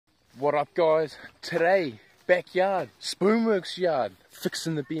What up guys? Today, backyard, Spoonworks yard,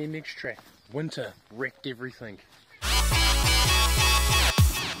 fixing the BMX track. Winter, wrecked everything.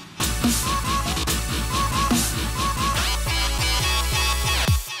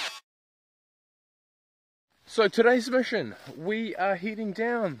 So today's mission, we are heading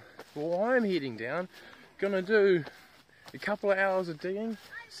down, well I'm heading down, gonna do a couple of hours of digging,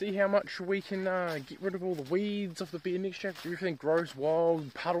 see how much we can get rid of all the weeds off the BMX track. Everything grows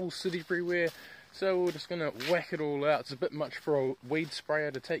wild, puddles sit everywhere, so we're just gonna whack it all out. It's a bit much for a weed sprayer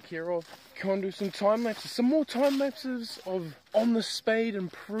to take care of. Go and do some time lapses, some more time lapses of on the spade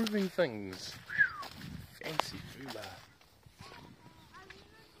improving things. Fancy fooler.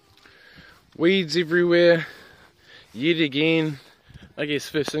 Weeds everywhere, yet again. I guess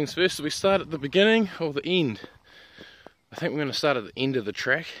first things first, we start at the beginning or the end. I think we're going to start at the end of the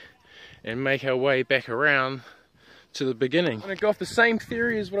track and make our way back around to the beginning. I'm going to go off the same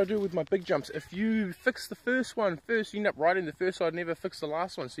theory as what I do with my big jumps. If you fix the first one first, you end up riding the first side, never fix the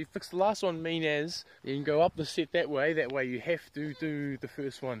last one. So you fix the last one mean as, you can go up the set that way you have to do the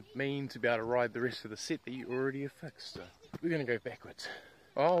first one mean to be able to ride the rest of the set that you already have fixed. So we're going to go backwards.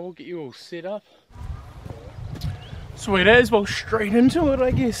 Oh, we'll get you all set up. Sweet as, well straight into it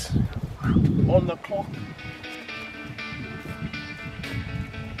I guess. On the clock.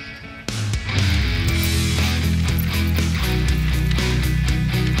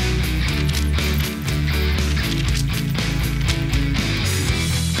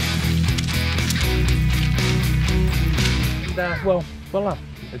 And well, voila,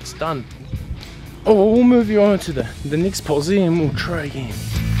 it's done. Oh, we'll move you on to the next posse and we'll try again.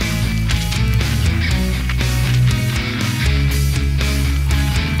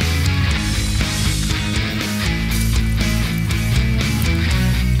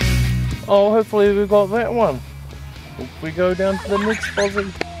 Oh, hopefully we got that one. If we go down to the next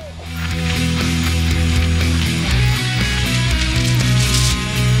posse.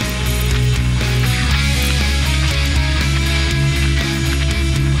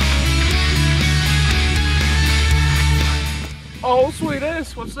 Oh, sweet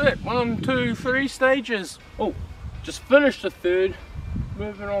ass, what's that? 1, 2, 3 stages. Oh, just finished the third,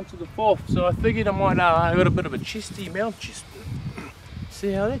 moving on to the fourth. So I figured I might, I got a bit of a chesty mount chest.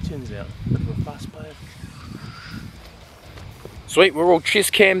 See how that turns out. Bit of a fast player. Sweet, we're all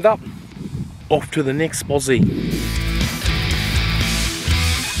chest cammed up. Off to the next posse.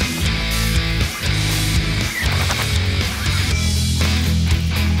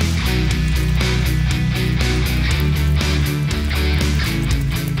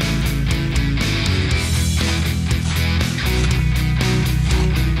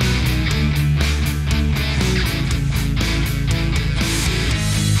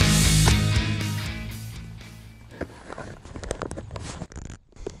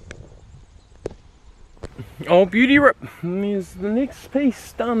 Oh, beauty rip. There's the next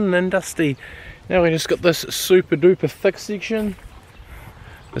piece done and dusty. Now we just got this super duper thick section.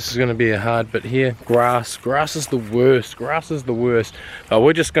 This is going to be a hard bit here. Grass is the worst. Grass is the worst. But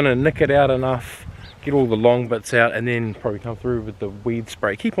we're just going to nick it out enough, get all the long bits out, and then probably come through with the weed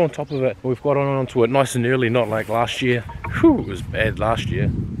spray. Keep on top of it. We've got onto it nice and early, not like last year. Whew, it was bad last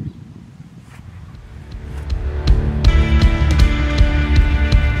year.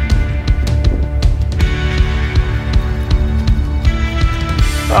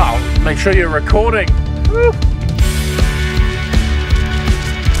 Oh, make sure you're recording. Woo.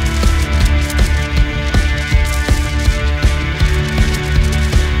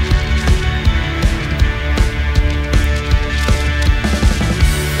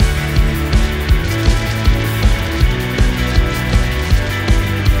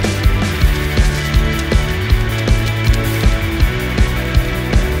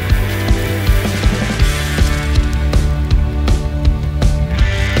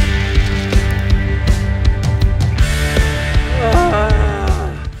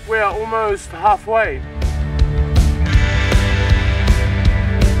 Almost halfway.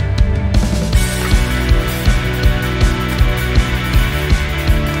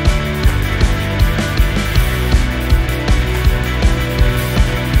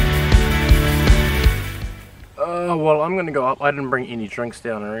 Well, I'm gonna go up. I didn't bring any drinks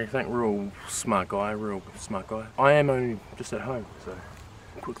down or anything. Real smart guy, real smart guy. I am only just at home, so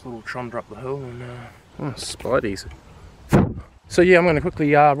quick little trundle up the hill and Spidey's. So yeah, I'm going to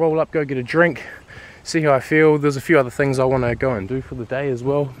quickly roll up, go get a drink, see how I feel. There's a few other things I want to go and do for the day as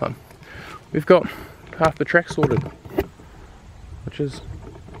well. We've got half the track sorted, which is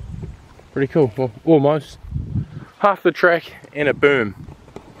pretty cool. Well, almost. Half the track and a berm.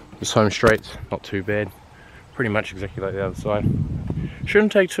 Just home straight, not too bad. Pretty much exactly like the other side.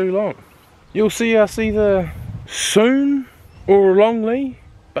 Shouldn't take too long. You'll see us either soon or longly,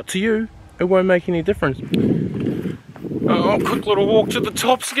 but to you, it won't make any difference. Oh, quick little walk to the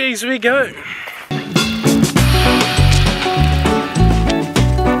top skis, we go.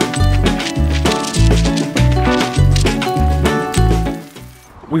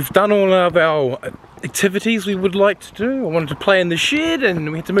 We've done all of our activities we would like to do. I wanted to play in the shed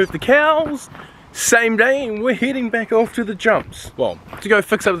and we had to move the cows. Same day, and we're heading back off to the jumps. Well, to go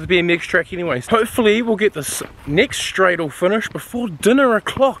fix up the BMX track anyways. Hopefully we'll get this next straight all finished before dinner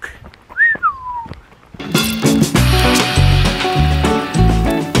o'clock.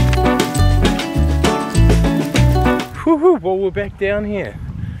 Woohoo, well we're back down here.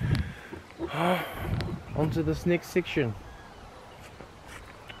 Onto this next section.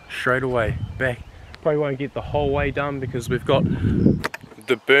 Straight away, back. Probably won't get the whole way done because we've got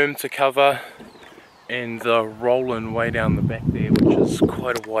the berm to cover and the rolling way down the back there, which is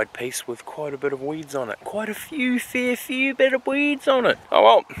quite a wide piece with quite a bit of weeds on it. Quite a fair few bit of weeds on it. Oh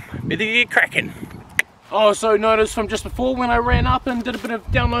well, better get cracking. Also noticed from just before when I ran up and did a bit of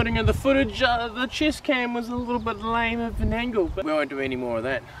downloading of the footage, the chest cam was a little bit lame of an angle, but we won't do any more of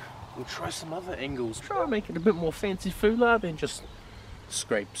that. We'll try some other angles, try and make it a bit more fanciful than just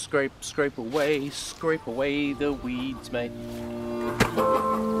scrape away the weeds, mate.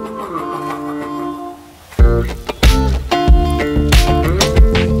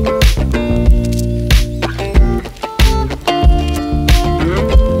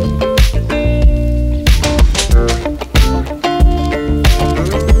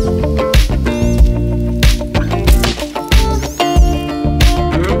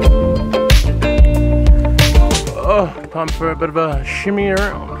 Time for a bit of a shimmy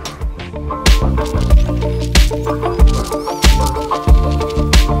around.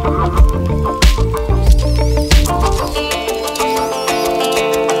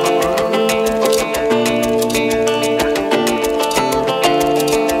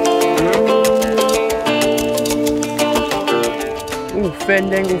 Ooh,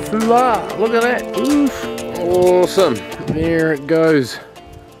 fandangle foolah! Look at that! Oof! Awesome! There it goes.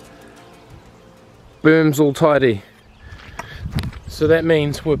 Berm's all tidy. So that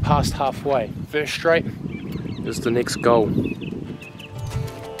means we're past halfway. First straight is the next goal.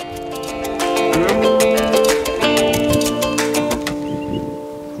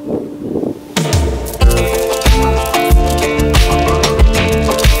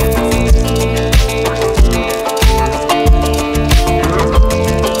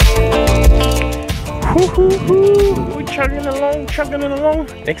 We're chugging along.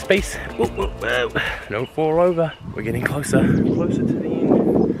 Next piece. No fall over. We're getting closer to the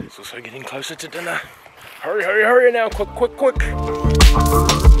end. It's also getting closer to dinner. Hurry now, quick.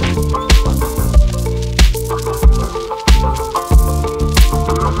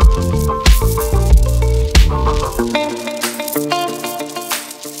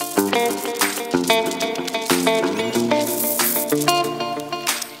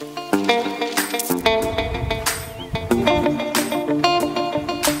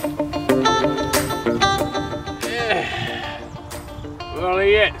 Well,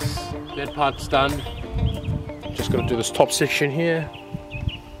 yes, that part's done. Just got to do this top section here.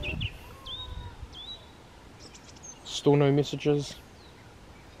 Still no messages.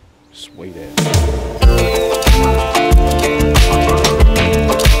 Sweet ass.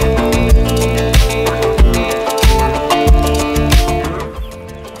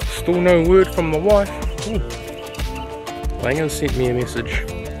 Still no word from the wife. Langer sent me a message.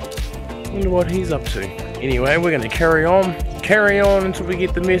 Wonder what he's up to. Anyway, we're going to carry on until we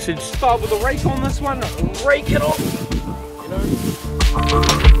get the message. Start with a rake on this one, rake it off, you know.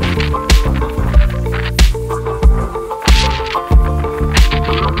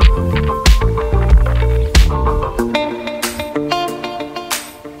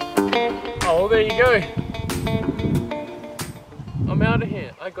 Oh, well, there you go. I'm out of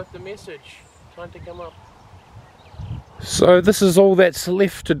here. I got the message. Time to come up. So this is all that's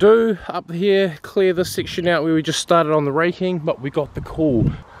left to do up here. Clear this section out where we just started on the raking, but we got the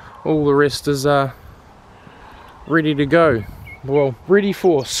call. All the rest is ready to go. Well, ready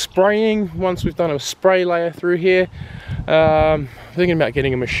for spraying once we've done a spray layer through here. Thinking about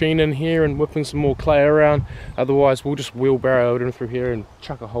getting a machine in here and whipping some more clay around. Otherwise we'll just wheelbarrow it in through here and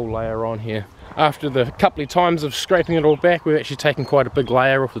chuck a whole layer on here. After the couple of times of scraping it all back, we've actually taken quite a big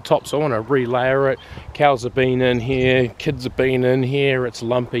layer off the top, so I want to re-layer it. Cows have been in here, kids have been in here, it's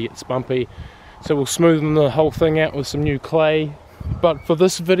lumpy, it's bumpy. So we'll smoothen the whole thing out with some new clay. But for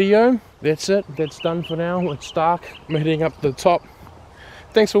this video, that's it, that's done for now. It's dark, I'm heading up to the top.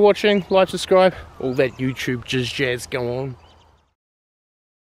 Thanks for watching, like, subscribe, all that YouTube jazz go on.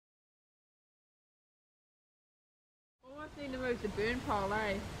 Might need to move the burn pole,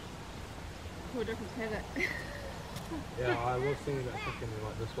 eh? To a different habit. Yeah, I was thinking about picking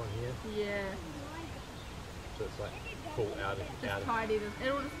like this one here. Yeah. So it's like full out of Just tidy this.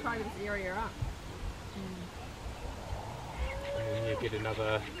 It'll just tidy this area up. And then you get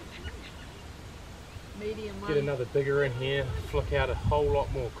another Medium one. get another digger in here, flick out a whole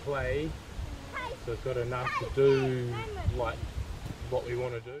lot more clay. So it's got enough to do like what we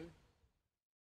want to do.